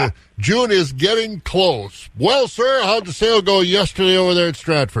June is getting close. Well, sir, how'd the sale go yesterday over there at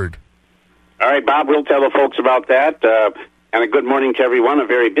Stratford? All right, Bob, we'll tell the folks about that. And a good morning to everyone. A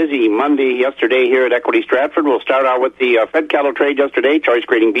very busy Monday yesterday here at Equity Stratford. We'll start out with the fed cattle trade yesterday. Choice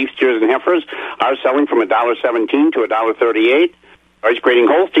grading beef steers and heifers are selling from $1.17 to $1.38. Choice grading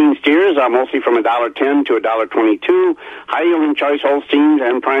Holstein steers are mostly from $1.10 to $1.22. High yielding choice Holsteins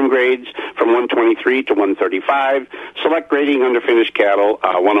and prime grades from $1.23 to $1.35. Select grading underfinished cattle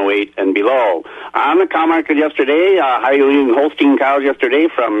 $1.08 and below. On the cow market yesterday, high yielding Holstein cows yesterday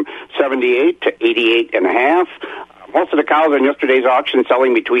from 78 to 88 and a half. Most of the cows in yesterday's auction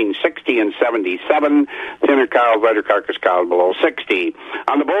selling between 60 and 77. Thinner cows, lighter carcass cows below 60.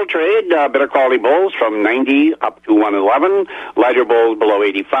 On the bull trade, better quality bulls from 90 up to 111. Lighter bulls below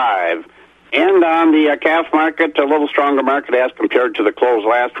 85. And on the calf market, a little stronger market as compared to the close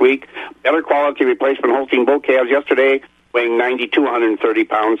last week. Better quality replacement Holstein bull calves yesterday weighing 90 to 130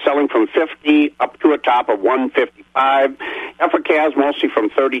 pounds, selling from 50 up to a top of 155. Heifer calves mostly from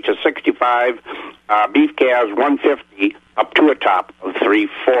 30 to 65. Beef calves 150 up to a top of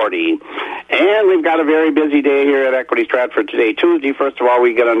 340. And we've got a very busy day here at Equity Stratford today. Tuesday, first of all,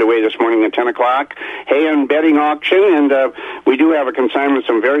 we get underway this morning at 10 o'clock. Hay and bedding auction, and we do have a consignment of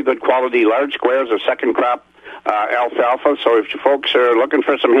some very good quality large squares of second crop alfalfa. So if you folks are looking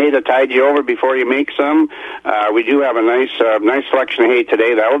for some hay to tide you over before you make some, we do have a nice selection of hay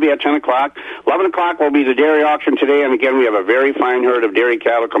today. That will be at 10 o'clock. 11 o'clock will be the dairy auction today, and again, we have a very fine herd of dairy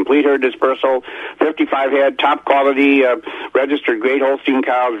cattle, complete herd dispersal, 55 head, top quality, registered Great Holstein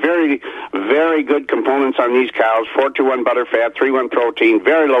cows. Very, very good components on these cows. 4-to-1 butter fat, 3-1 protein,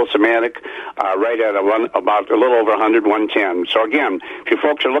 very low somatic, right at about a little over 100, 110. So again, if you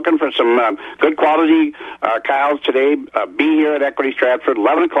folks are looking for some good quality cows today, be here at Equity Stratford,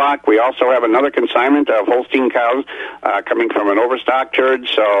 11 o'clock. We also have another consignment of Holstein cows coming from an overstocked herd,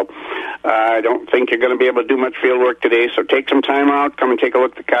 so I don't think you're going to be able to do much field work today, so take some time out, come and take a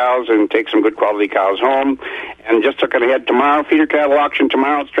look at the cows, and take some good quality cows home. And just looking ahead tomorrow, feeder cattle auction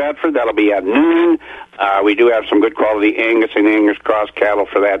tomorrow at Stratford. That'll be at noon. We do have some good quality Angus and Angus cross cattle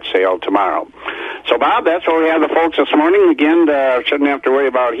for that sale tomorrow. So, Bob, that's what we have the folks this morning. Again, shouldn't have to worry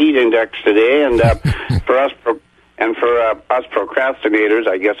about heat index today. And for us procrastinators,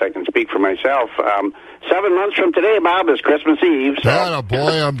 I guess I can speak for myself. 7 months from today, Bob, is Christmas Eve. So.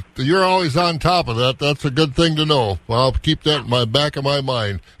 Boy, you're always on top of that. That's a good thing to know. Well, I'll keep that in my back of my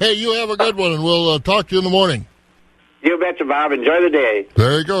mind. Hey, you have a good one, and we'll talk to you in the morning. You betcha, Bob. Enjoy the day.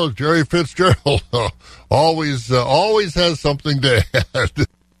 There you go, Jerry Fitzgerald. always has something to add.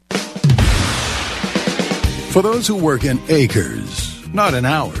 For those who work in acres, not in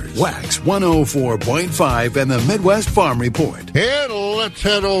hours, Wax 104.5 and the Midwest Farm Report. And let's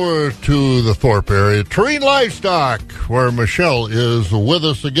head over to the Thorpe area. Terrain Livestock, where Michelle is with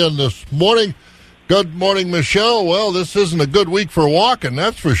us again this morning. Good morning, Michelle. Well, this isn't a good week for walking,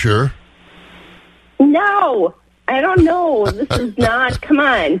 that's for sure. No, I don't know. This is not. Come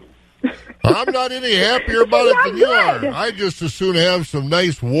on. I'm not any happier about it than you are. I just as soon have some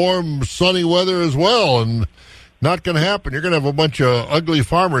nice, warm, sunny weather as well, and not going to happen. You're going to have a bunch of ugly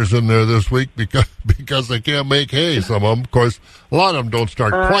farmers in there this week because they can't make hay, some of them. Of course, a lot of them don't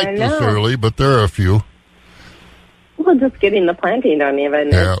start quite this early, but there are a few. Well, just getting the planting done even.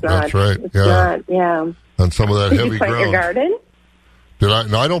 Yeah, it's not, that's right. It's not, On some of that heavy ground. Did you plant your garden?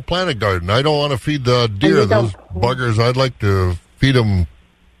 No, I don't plant a garden. I don't want to feed the deer. Those buggers, I'd like to feed them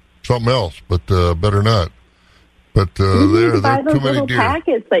something else, but better not. But there are too many deer.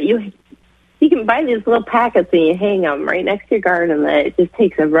 Packets that you can buy these little packets and you hang them right next to your garden. That it just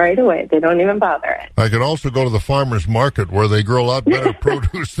takes them right away. They don't even bother it. I can also go to the farmer's market where they grow a lot better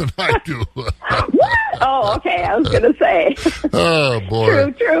produce than I do. Oh, okay. I was going to say. Oh, boy.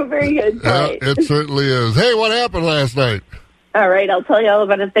 True. Very good point. Yeah, it certainly is. Hey, what happened last night? All right, I'll tell you all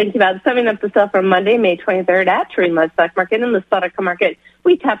about it. Thank you, Bob. Summing up the sale from Monday, May 23rd at Terrain Livestock Market in the Sutter Market.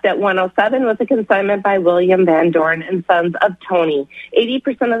 We tapped at 107 with a consignment by William Van Dorn and Sons of Tony.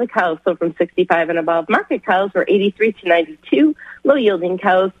 80% of the cows sold from 65 and above. Market cows were 83 to 92. Low-yielding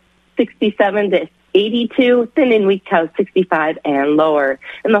cows, 67 to 82. Thin and weak cows, 65 and lower.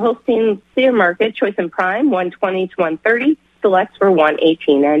 In the Holstein steer market, choice and prime, 120 to 130. Selects were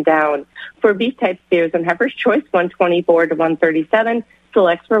 118 and down. For beef type steers and heifers, choice 124 to 137.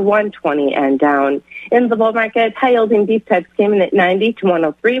 Selects were 120 and down. In the bull market, high yielding beef types came in at 90 to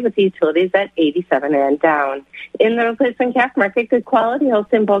 103 with utilities at 87 and down. In the replacement calf market, good quality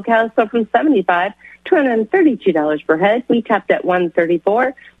Holstein bull cows sold from $75 to $132 per head. We tapped at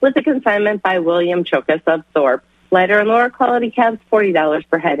 134 with a consignment by William Chokas of Thorpe. Lighter and lower quality calves, $40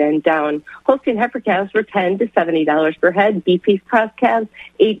 per head and down. Holstein heifer calves were $10 to $70 per head. Beef piece cross calves,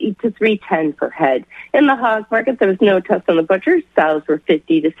 $80 to $310 per head. In the hog market, there was no test on the butchers. Sows were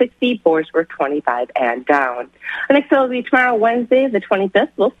 $50 to $60. Boars were $25 and down. Our next sale will be tomorrow, Wednesday, the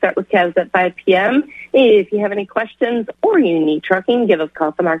 25th. We'll start with calves at 5 p.m. If you have any questions or you need trucking, give us a call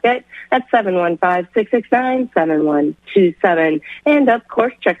at the market at 715-669-7127. And, of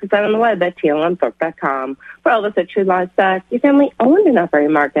course, check us out on the web at tlmthorpe.com. For all of us at True Livestock, your family-owned and operated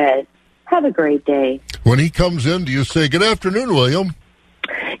market. Have a great day. When he comes in, do you say, "Good afternoon, William"?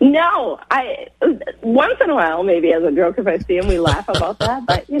 No. Once in a while, maybe as a joke, if I see him, we laugh about that.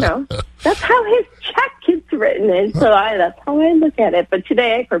 But, that's how his check gets written in. So that's how I look at it. But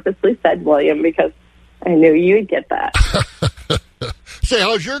today I purposely said William because I knew you'd get that. Say,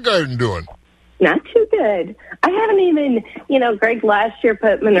 how's your garden doing? Not too good. I haven't even, Greg last year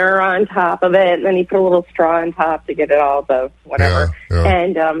put manure on top of it, and then he put a little straw on top to get it all the whatever. Yeah.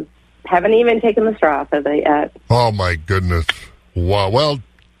 And haven't even taken the straw off of it yet. Oh, my goodness. Wow. Well,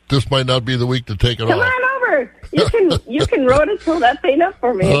 this might not be the week to take it Come off. on over. You can rototill that thing up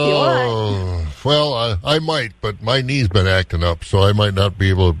for me if you want. Well, I might, but my knee's been acting up, so I might not be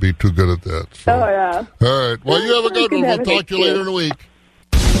able to be too good at that. So. Oh, yeah. All right. Well, you have a good one. We'll talk to you later in the week.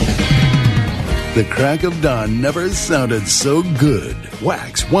 The crack of dawn never sounded so good.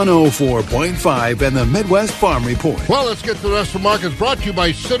 Wax 104.5 and the Midwest Farm Report. Well, let's get to the rest of the markets. Brought to you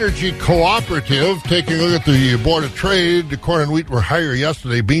by Synergy Cooperative. Taking a look at the Board of Trade, the corn and wheat were higher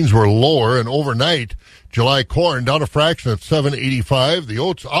yesterday. Beans were lower, and overnight, July corn down a fraction at $7.85. The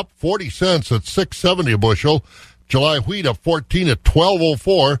oats up 40 cents at $6.70 a bushel. July wheat up 14 at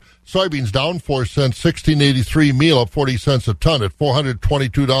 $12.04. Soybeans down 4 cents, $16.83. Meal up 40 cents a ton at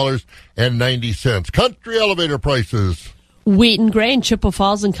 $422.90. Country elevator prices. Wheat and grain, Chippewa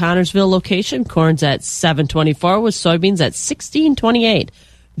Falls and Connorsville location. Corn's at $7.24 with soybeans at $16.28.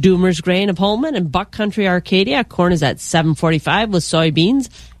 Doomer's Grain of Holman and Buck Country Arcadia. Corn is at $7.45 with soybeans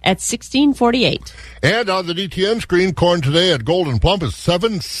at $16.48. And on the DTN screen, corn today at Golden Plump is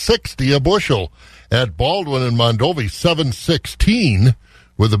 $7.60 a bushel. At Baldwin and Mondovi, $7.16,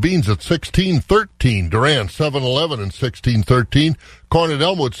 with the beans at $16.13. Durant, $7.11 and $16.13. Corn at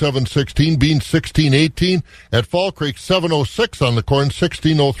Elmwood, $7.16. Beans, $16.18. At Fall Creek, $7.06 on the corn,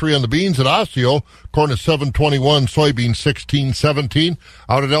 $16.03 on the beans. At Osseo, corn is $7.21. Soybeans, $16.17.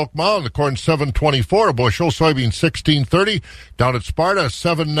 Out at Elk Mound, the corn $7.24 a bushel. Soybeans, $16.30. Down at Sparta,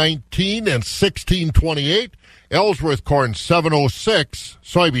 $7.19 and $16.28. Ellsworth corn $7.06,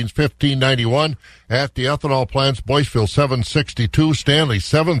 soybeans $15.91. At the ethanol plants, Boyceville $7.62, Stanley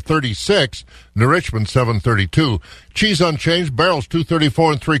 $7.36, New Richmond $7.32. Cheese unchanged, barrels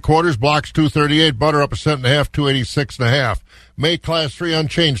 $2.34 3/4, blocks $2.38, butter up 1.5 cents, $2.86 1/2. May class 3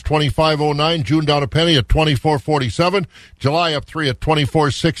 unchanged, $25.09. June down a penny at $24.47. July up 3 at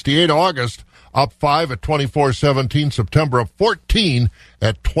 $24.68. August up 5 at $24.17. September up 14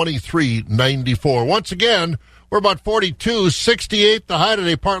 at $23.94. Once again, we're about 42, 68 the high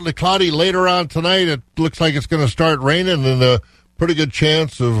today, partly cloudy. Later on tonight, it looks like it's going to start raining, and a pretty good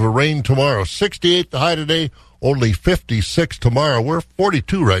chance of rain tomorrow. 68 the high today, only 56 tomorrow. We're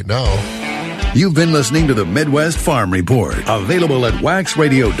 42 right now. You've been listening to the Midwest Farm Report, available at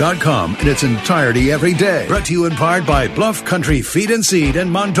waxradio.com in its entirety every day. Brought to you in part by Bluff Country Feed and Seed in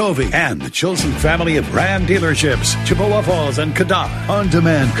Mondovi and the Chilson family of Ram dealerships, Chippewa Falls and Cadott.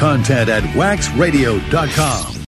 On-demand content at waxradio.com.